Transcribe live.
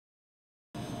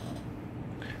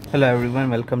Hello everyone,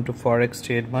 welcome to Forex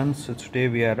Trade 1. So today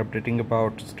we are updating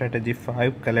about strategy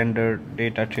 5 calendar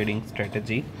data trading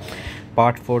strategy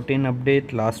part 14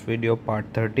 update. Last video part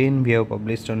 13 we have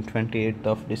published on 28th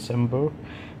of December,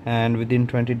 and within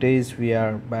 20 days we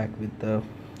are back with the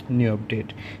new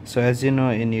update. So as you know,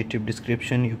 in YouTube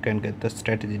description you can get the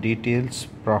strategy details,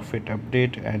 profit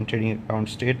update and trading account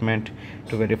statement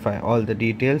to verify all the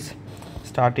details.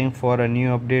 Starting for a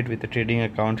new update with the trading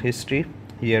account history,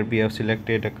 here we have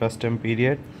selected a custom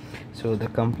period, so the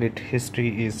complete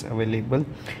history is available.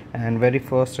 And very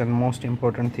first and most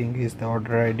important thing is the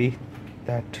order ID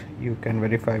that you can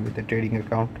verify with the trading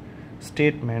account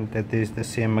statement that this is the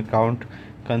same account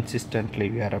consistently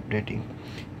we are updating.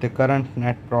 The current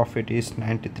net profit is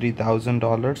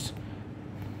 $93,000.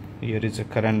 Here is a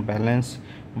current balance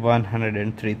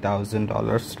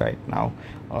 $103,000 right now.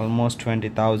 Almost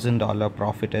 $20,000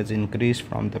 profit has increased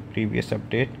from the previous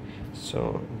update.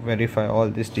 So verify all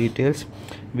these details.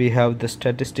 We have the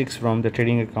statistics from the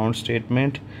trading account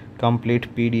statement.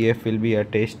 Complete PDF will be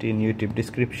attached in YouTube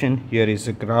description. Here is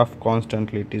a graph,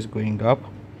 constantly it is going up.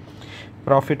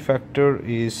 Profit factor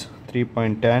is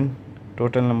 3.10.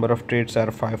 Total number of trades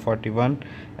are 541.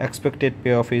 Expected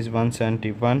payoff is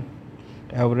 171.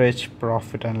 Average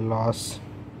profit and loss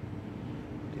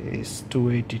is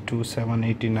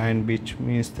 282,789, which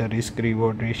means the risk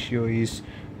reward ratio is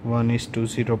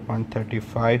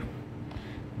 1:0.35.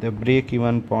 The break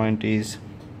even point is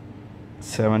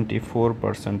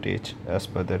 74% as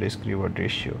per the risk reward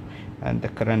ratio, and the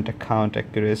current account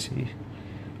accuracy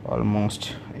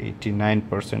almost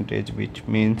 89%, which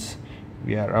means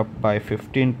we are up by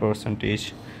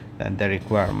 15% than the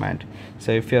requirement.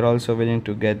 So if you're also willing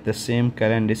to get the same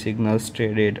calendar signals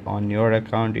traded on your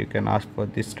account, you can ask for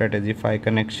this strategy 5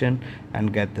 connection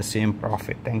and get the same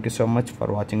profit. Thank you so much for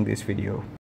watching this video.